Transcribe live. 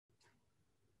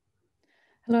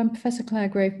Hello, I'm Professor Clare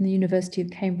Grey from the University of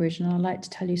Cambridge, and I'd like to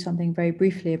tell you something very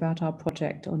briefly about our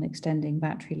project on extending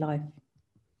battery life.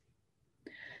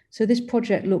 So this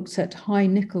project looks at high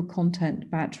nickel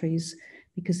content batteries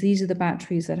because these are the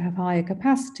batteries that have higher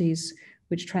capacities,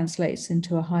 which translates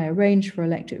into a higher range for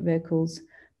electric vehicles.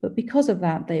 But because of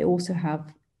that, they also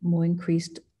have more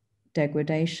increased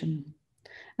degradation.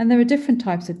 And there are different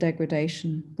types of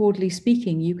degradation. Broadly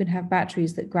speaking, you can have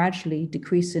batteries that gradually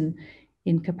decrease in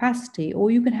capacity,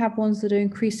 or you can have ones that are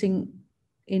increasing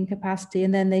in capacity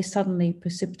and then they suddenly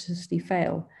precipitously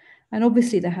fail. And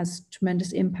obviously that has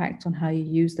tremendous impact on how you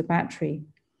use the battery.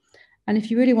 And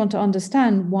if you really want to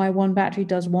understand why one battery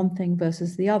does one thing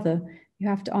versus the other, you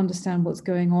have to understand what's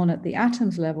going on at the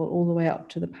atoms level all the way up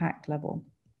to the pack level.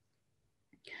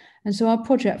 And so our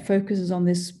project focuses on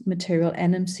this material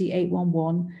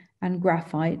NMC811 and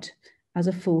graphite as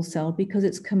a full cell because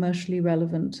it's commercially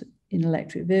relevant in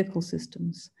electric vehicle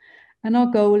systems. And our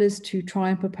goal is to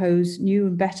try and propose new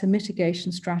and better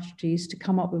mitigation strategies to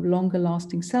come up with longer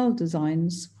lasting cell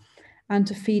designs and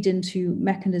to feed into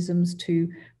mechanisms to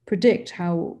predict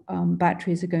how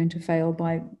batteries are going to fail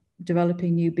by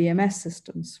developing new BMS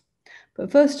systems. But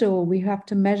first of all, we have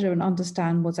to measure and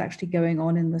understand what's actually going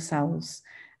on in the cells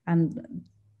and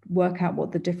work out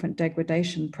what the different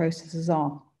degradation processes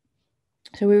are.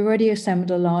 So we've already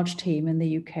assembled a large team in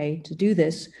the UK to do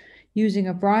this, using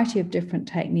a variety of different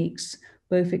techniques,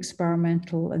 both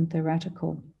experimental and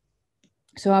theoretical.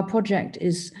 So our project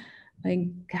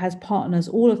has partners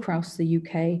all across the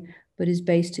UK, but is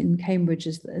based in Cambridge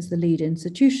as the lead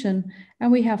institution,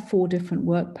 and we have 4 different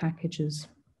work packages.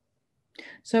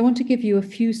 So I want to give you a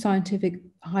few scientific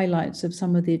highlights of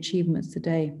some of the achievements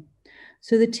today.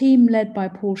 So the team led by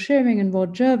Paul Shearing and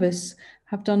Rod Jervis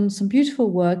have done some beautiful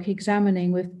work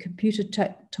examining with computer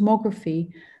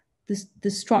tomography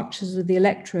the structures of the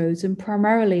electrodes and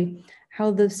primarily how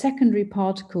the secondary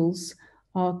particles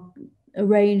are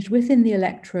arranged within the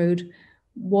electrode,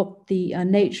 what the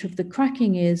nature of the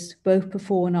cracking is, both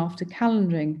before and after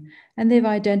calendaring. And they've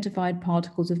identified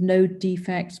particles of node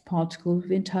defects, particles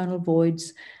of internal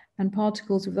voids, and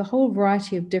particles with a whole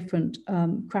variety of different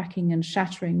cracking and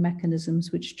shattering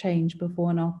mechanisms which change before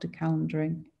and after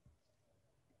calendaring.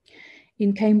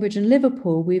 In Cambridge and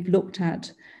Liverpool, we've looked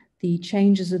at the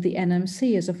changes of the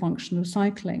NMC as a function of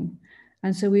cycling.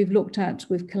 And so we've looked at,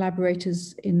 with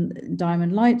collaborators in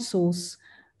Diamond Light Source,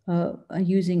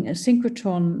 using a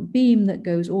synchrotron beam that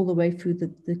goes all the way through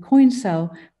the coin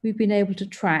cell, we've been able to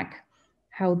track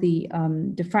how the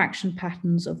diffraction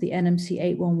patterns of the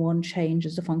NMC811 change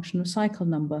as a function of cycle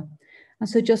number. And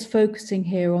so just focusing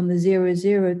here on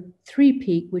the 003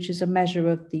 peak, which is a measure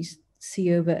of the is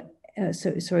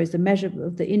the measure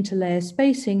of the interlayer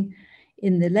spacing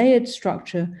in the layered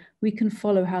structure, we can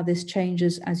follow how this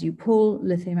changes as you pull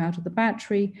lithium out of the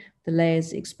battery, the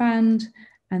layers expand,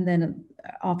 and then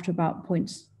after about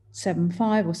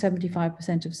 0.75 or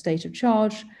 75% of state of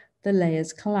charge, the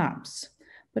layers collapse.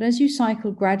 But as you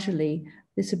cycle gradually,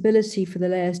 this ability for the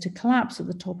layers to collapse at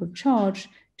the top of charge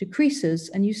decreases,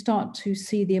 and you start to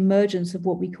see the emergence of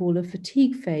what we call a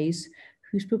fatigue phase,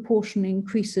 whose proportion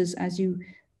increases as you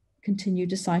continue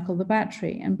to cycle the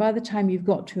battery. And by the time you've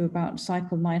got to about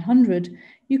cycle 900,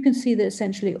 you can see that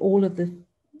essentially all of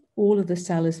the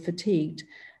cell is fatigued.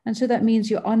 And so that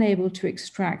means you're unable to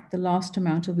extract the last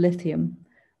amount of lithium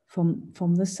from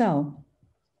the cell.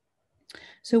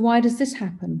 So why does this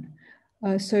happen?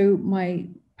 So my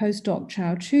postdoc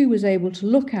Chao Chu was able to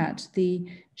look at the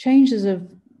changes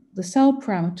of the cell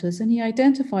parameters, and he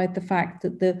identified the fact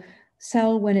that the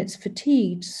cell, when it's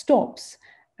fatigued, stops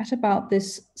at about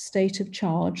this state of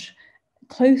charge,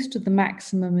 close to the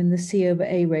maximum in the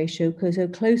C/A ratio, so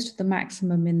close to the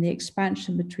maximum in the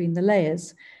expansion between the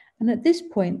layers. And at this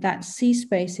point, that C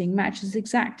spacing matches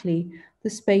exactly the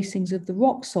spacings of the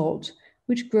rock salt,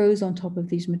 which grows on top of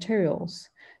these materials.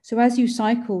 So as you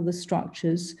cycle the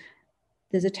structures,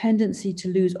 there's a tendency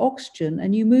to lose oxygen,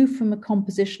 and you move from a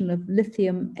composition of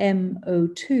lithium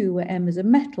MO2, where M is a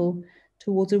metal,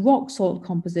 towards a rock salt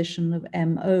composition of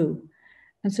MO.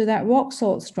 And so that rock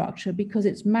salt structure, because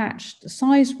it's matched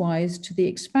size-wise to the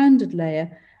expanded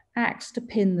layer, acts to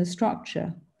pin the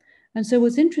structure. And so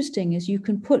what's interesting is you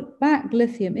can put back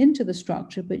lithium into the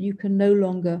structure, but you can no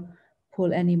longer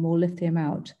pull any more lithium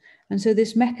out. And so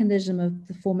this mechanism of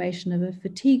the formation of a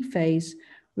fatigue phase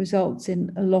results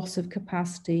in a loss of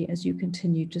capacity as you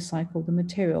continue to cycle the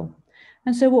material.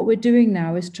 And so what we're doing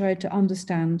now is try to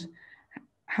understand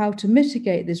how to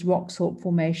mitigate this rock salt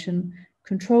formation,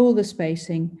 control the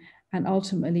spacing, and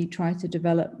ultimately try to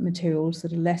develop materials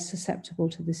that are less susceptible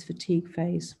to this fatigue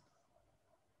phase.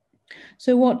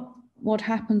 So what what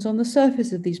happens on the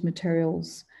surface of these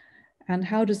materials, and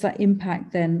how does that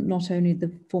impact then not only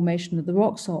the formation of the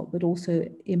rock salt, but also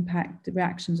impact the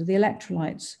reactions of the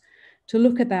electrolytes. To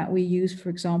look at that, we use, for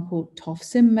example,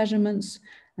 TOF-SIMS measurements.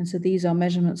 And so these are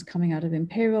measurements coming out of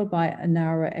Imperial by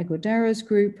Anara Eguadera's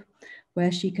group,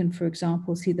 where she can, for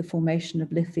example, see the formation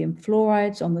of lithium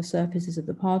fluorides on the surfaces of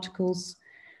the particles.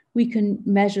 We can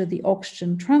measure the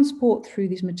oxygen transport through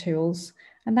these materials,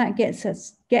 and that gets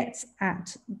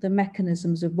at the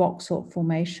mechanisms of rock salt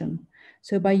formation.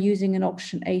 So by using an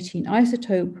oxygen 18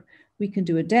 isotope, we can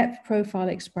do a depth profile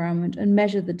experiment and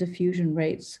measure the diffusion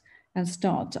rates and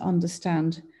start to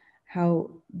understand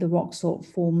how the rock salt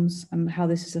forms and how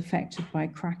this is affected by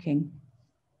cracking.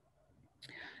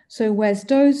 So Wes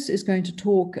Does is going to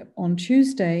talk on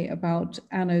Tuesday about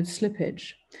anode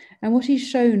slippage. And what he's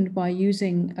shown by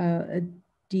using a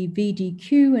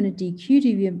VDQ and a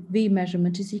DQDV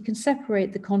measurement is he can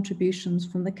separate the contributions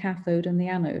from the cathode and the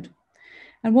anode.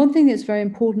 And one thing that's very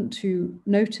important to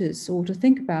notice or to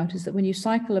think about is that when you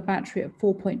cycle a battery at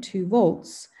 4.2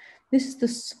 volts, this is the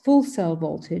full cell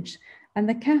voltage, and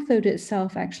the cathode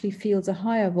itself actually feels a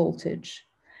higher voltage.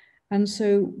 And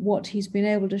so what he's been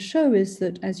able to show is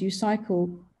that as you cycle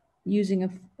using a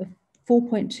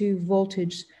 4.2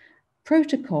 voltage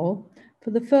protocol, for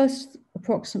the first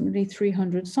approximately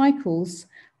 300 cycles,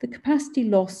 the capacity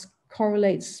loss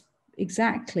correlates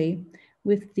exactly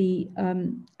with the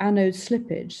anode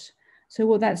slippage. So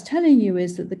what that's telling you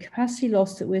is that the capacity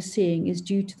loss that we're seeing is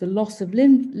due to the loss of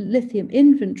lithium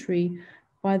inventory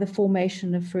by the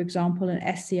formation of, for example,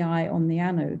 an SEI on the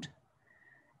anode.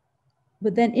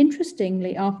 But then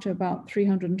interestingly, after about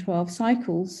 312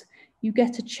 cycles, you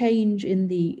get a change in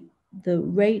the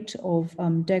rate of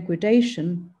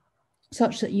degradation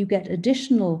such that you get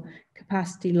additional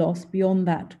capacity loss beyond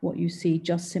that, what you see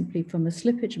just simply from a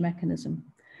slippage mechanism.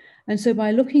 And so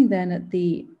by looking then at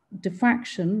the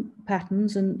diffraction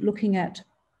patterns and looking at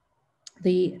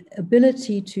the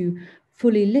ability to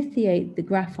fully lithiate the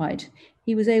graphite,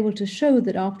 he was able to show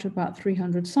that after about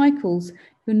 300 cycles,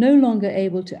 you're no longer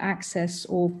able to access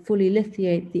or fully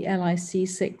lithiate the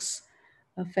LiC6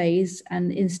 phase,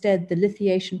 and instead the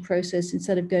lithiation process,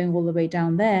 instead of going all the way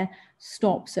down there,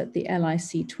 stops at the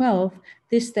LiC12.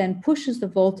 This then pushes the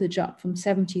voltage up from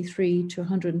 73 to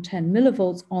 110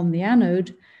 millivolts on the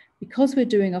anode. Because we're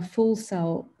doing a full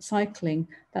cell cycling,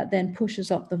 that then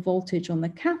pushes up the voltage on the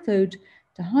cathode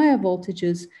to higher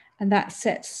voltages, and that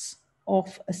sets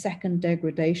off a second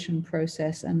degradation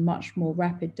process and much more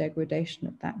rapid degradation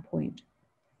at that point.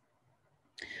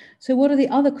 So what are the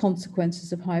other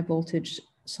consequences of high voltage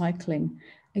cycling?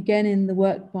 Again, in the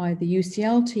work by the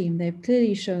UCL team, they've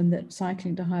clearly shown that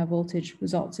cycling to higher voltage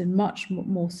results in much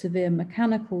more severe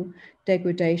mechanical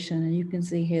degradation, and you can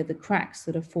see here the cracks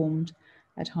that are formed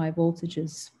at high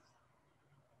voltages.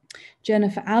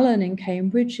 Jennifer Allen in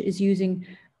Cambridge is using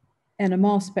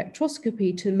NMR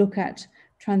spectroscopy to look at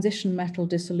transition metal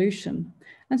dissolution.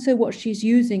 And so what she's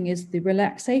using is the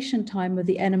relaxation time of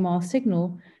the NMR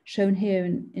signal, shown here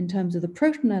in terms of the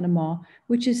proton NMR,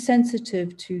 which is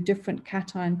sensitive to different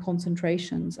cation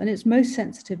concentrations. And it's most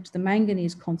sensitive to the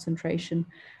manganese concentration.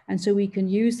 And so we can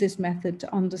use this method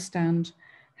to understand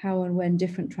how and when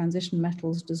different transition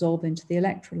metals dissolve into the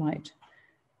electrolyte.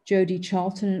 Jodie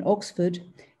Charlton in Oxford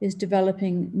is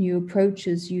developing new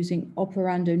approaches using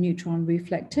operando neutron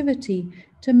reflectivity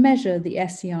to measure the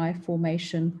SEI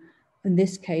formation, in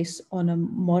this case on a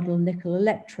model nickel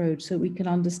electrode, so we can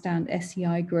understand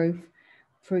SEI growth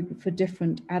for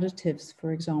different additives,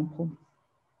 for example.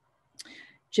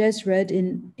 Jesred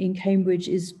in Cambridge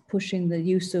is pushing the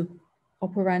use of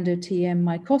operando TEM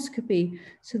microscopy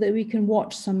so that we can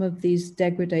watch some of these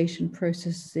degradation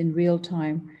processes in real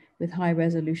time with high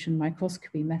resolution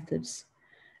microscopy methods.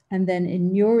 And then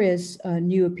in Nuria's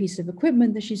newer piece of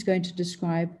equipment that she's going to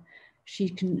describe, she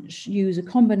can use a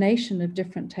combination of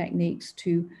different techniques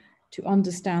to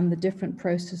understand the different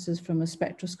processes from a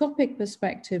spectroscopic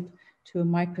perspective to a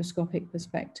microscopic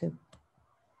perspective.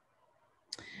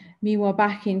 Meanwhile,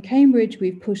 back in Cambridge,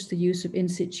 we've pushed the use of in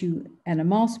situ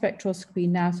NMR spectroscopy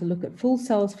now to look at full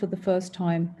cells for the first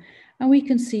time. And we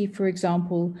can see, for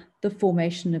example, the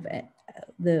formation of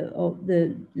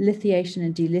the lithiation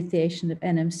and delithiation of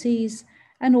NMCs,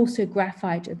 and also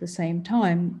graphite at the same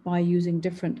time by using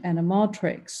different NMR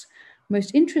tricks.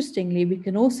 Most interestingly, we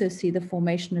can also see the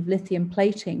formation of lithium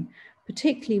plating,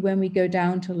 particularly when we go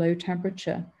down to low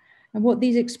temperature. And what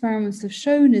these experiments have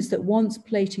shown is that once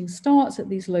plating starts at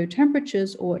these low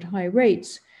temperatures or at high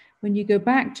rates, when you go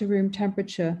back to room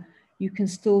temperature, you can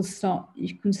still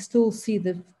see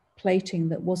the plating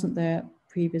that wasn't there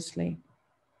previously.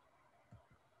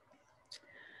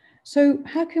 So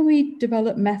how can we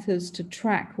develop methods to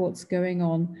track what's going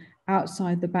on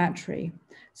outside the battery?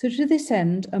 So to this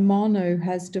end, Amano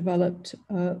has developed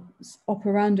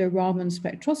Operando Raman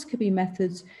spectroscopy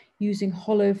methods using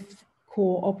hollow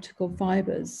core optical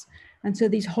fibers. And so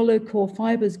these hollow core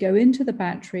fibers go into the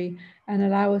battery and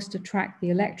allow us to track the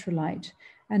electrolyte.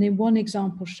 And in one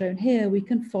example shown here, we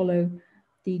can follow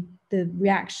the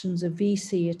reactions of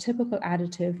VC, a typical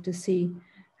additive, to see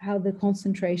how the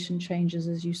concentration changes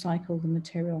as you cycle the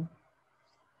material.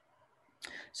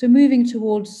 So moving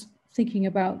towards thinking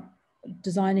about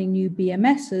designing new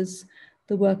BMSs,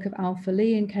 the work of Alpha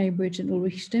Lee in Cambridge and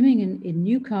Ulrich Stimming in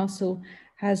Newcastle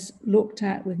has looked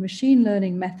at, with machine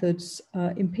learning methods,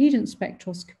 impedance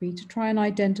spectroscopy to try and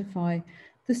identify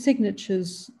the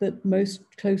signatures that most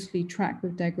closely track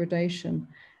with degradation.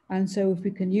 And so if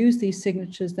we can use these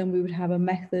signatures, then we would have a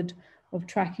method of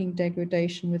tracking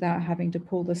degradation without having to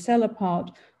pull the cell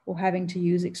apart or having to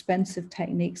use expensive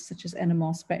techniques such as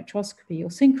NMR spectroscopy or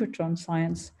synchrotron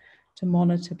science to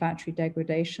monitor battery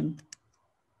degradation.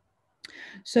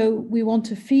 So we want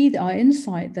to feed our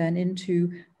insight then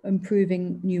into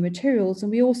improving new materials,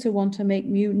 and we also want to make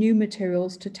new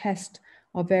materials to test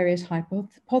our various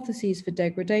hypotheses for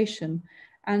degradation.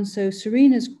 And so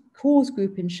Serena's cores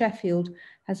group in Sheffield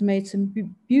has made some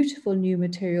beautiful new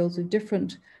materials of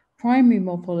different primary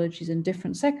morphologies and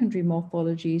different secondary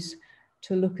morphologies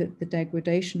to look at the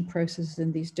degradation processes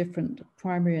in these different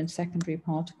primary and secondary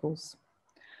particles.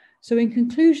 So in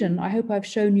conclusion, I hope I've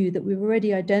shown you that we've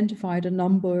already identified a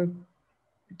number of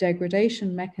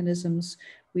degradation mechanisms.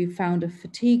 We've found a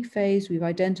fatigue phase, we've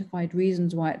identified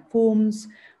reasons why it forms,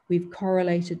 we've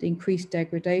correlated increased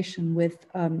degradation with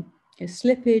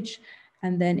slippage,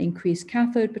 and then increased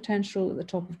cathode potential at the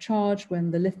top of charge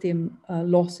when the lithium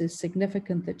loss is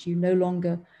significant, that you no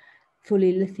longer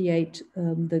fully lithiate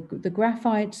the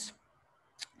graphites.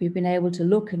 We've been able to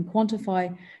look and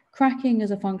quantify cracking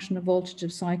as a function of voltage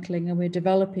of cycling, and we're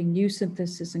developing new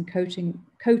synthesis and coating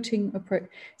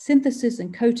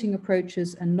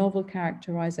approaches and novel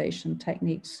characterization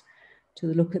techniques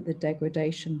to look at the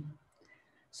degradation.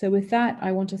 So with that,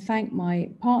 I want to thank my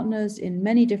partners in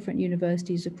many different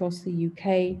universities across the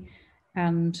UK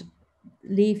and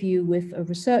leave you with a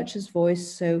researcher's voice.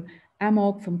 So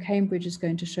Amog from Cambridge is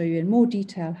going to show you in more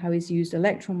detail how he's used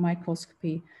electron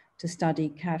microscopy to study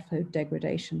cathode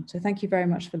degradation. So thank you very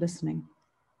much for listening.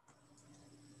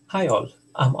 Hi all,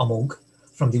 I'm Amog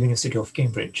from the University of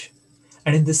Cambridge.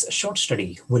 And in this short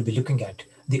study, we'll be looking at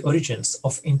the origins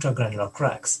of intragranular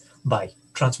cracks by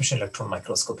transmission electron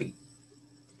microscopy.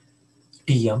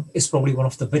 TEM is probably one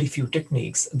of the very few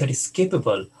techniques that is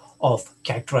capable of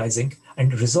characterizing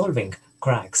and resolving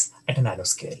cracks at a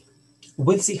nanoscale.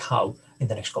 We'll see how in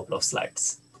the next couple of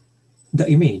slides. The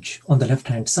image on the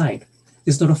left-hand side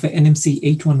is that of a NMC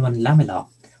 811 lamella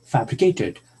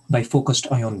fabricated by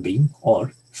focused ion beam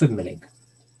or FIB milling.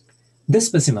 This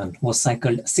specimen was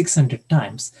cycled 600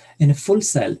 times in a full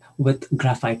cell with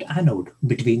graphite anode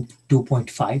between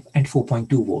 2.5 and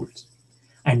 4.2 volts,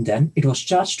 and then it was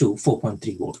charged to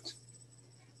 4.3 volts.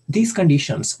 These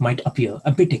conditions might appear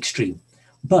a bit extreme,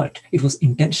 but it was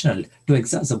intentional to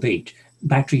exacerbate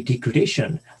battery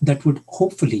degradation that would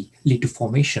hopefully lead to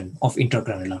formation of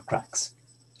intragranular cracks.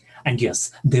 And yes,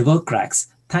 there were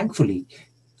cracks, thankfully,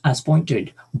 as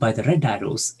pointed by the red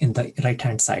arrows in the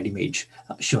right-hand side image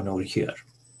shown over here.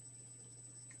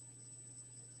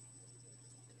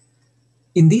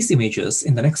 In these images,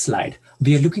 in the next slide,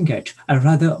 we are looking at a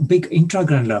rather big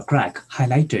intragranular crack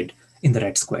highlighted in the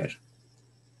red square.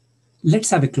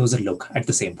 Let's have a closer look at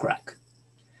the same crack.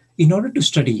 In order to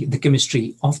study the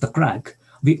chemistry of the crack,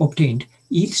 we obtained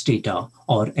yields data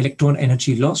or electron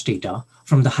energy loss data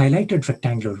from the highlighted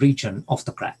rectangular region of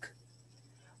the crack.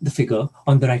 The figure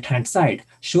on the right-hand side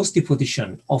shows the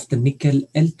position of the nickel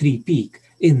L3 peak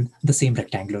in the same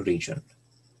rectangular region.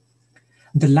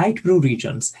 The light blue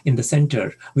regions in the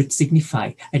center, which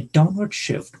signify a downward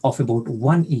shift of about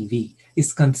 1 eV,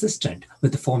 is consistent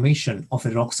with the formation of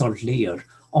a rock salt layer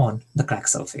on the crack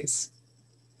surface.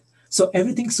 So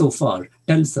everything so far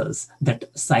tells us that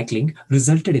cycling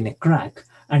resulted in a crack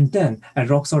and then a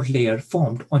rock salt layer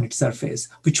formed on its surface,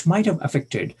 which might have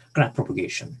affected crack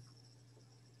propagation.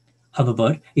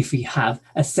 However, if we have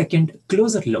a second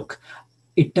closer look,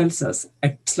 it tells us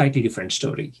a slightly different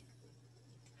story.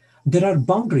 There are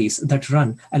boundaries that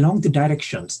run along the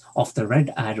directions of the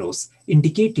red arrows,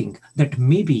 indicating that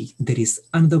maybe there is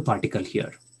another particle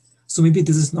here. So maybe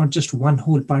this is not just one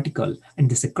whole particle and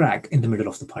there's a crack in the middle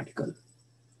of the particle.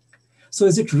 So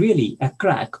is it really a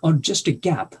crack or just a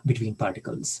gap between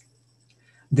particles?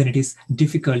 Then it is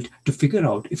difficult to figure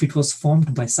out if it was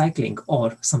formed by cycling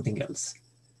or something else.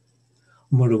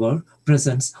 Moreover,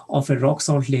 presence of a rock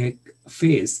salt lake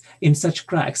phase in such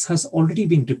cracks has already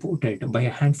been reported by a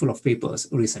handful of papers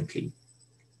recently.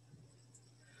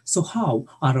 So how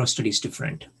are our studies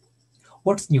different?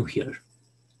 What's new here?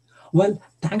 Well,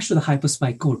 thanks to the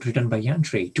hyperspy code written by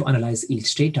Yantre to analyze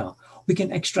yields data, we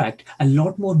can extract a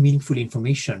lot more meaningful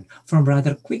information from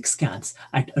rather quick scans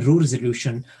at low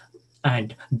resolution,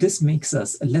 and this makes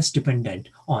us less dependent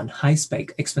on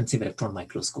high-spec, expensive electron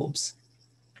microscopes.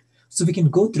 So we can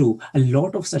go through a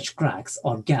lot of such cracks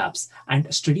or gaps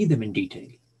and study them in detail.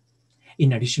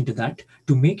 In addition to that,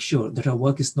 to make sure that our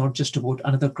work is not just about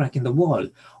another crack in the wall,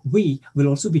 we will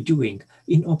also be doing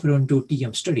in Operando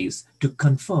TM studies to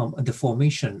confirm the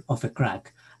formation of a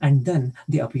crack and then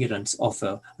the appearance of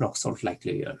a rock salt-like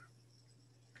layer.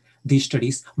 These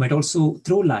studies might also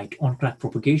throw light on crack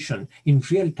propagation in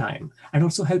real time and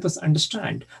also help us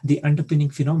understand the underpinning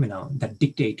phenomena that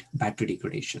dictate battery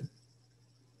degradation.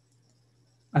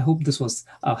 I hope this was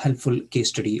a helpful case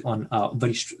study on a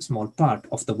very small part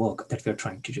of the work that we're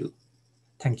trying to do.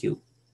 Thank you.